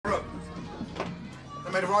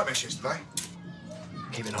I made a right mess yesterday.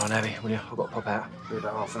 Keep an eye on Abby, will you? I've got to pop out. Be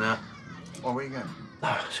about half an hour. Oh, where are you going?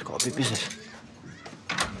 No, it's got a big business.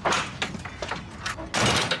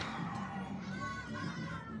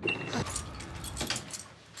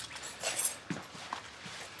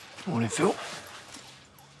 Morning, Phil.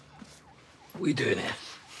 What are you doing here?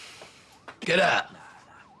 Get out.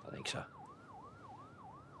 I think so.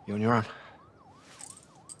 You on your own?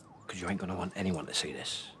 Because you ain't gonna want anyone to see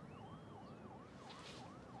this.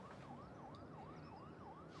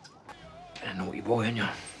 Been a naughty boy, ain't you?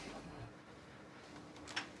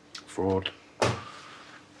 Fraud,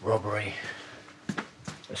 robbery,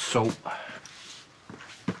 assault.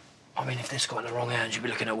 I mean, if this got in the wrong hands, you'd be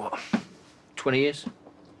looking at what? 20 years?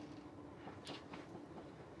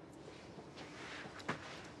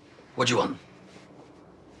 What do you want?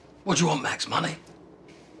 What do you want, Max? Money?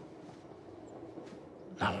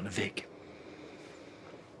 Not on the Vic.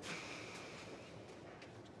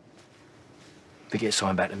 If it gets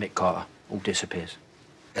signed back to Mick Carter, all disappears.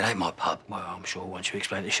 It ain't my pub. Well, I'm sure once you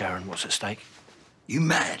explain to Sharon what's at stake. You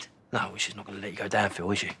mad? No, she's not going to let you go down, Phil,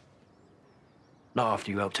 is she? Not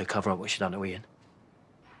after you helped her cover up what she done to Ian.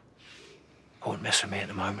 I wouldn't mess with me at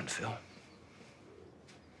the moment, Phil.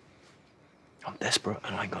 I'm desperate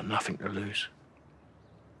and I ain't got nothing to lose.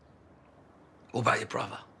 What about your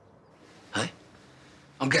brother? Hey?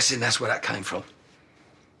 I'm guessing that's where that came from.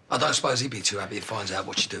 I don't suppose he'd be too happy if he finds out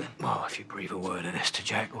what you're doing. Well, if you breathe a word of this to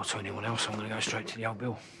Jack or to anyone else, I'm going to go straight to the old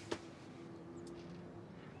Bill.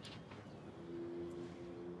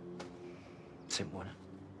 Simple,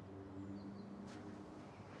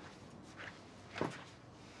 innit?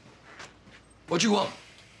 What do you want?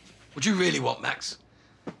 What do you really want, Max?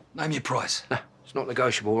 Name your price. Nah, it's not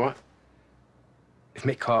negotiable, all right? If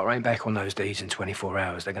Mick Carter ain't back on those deeds in 24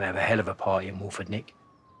 hours, they're going to have a hell of a party in Wolford, Nick.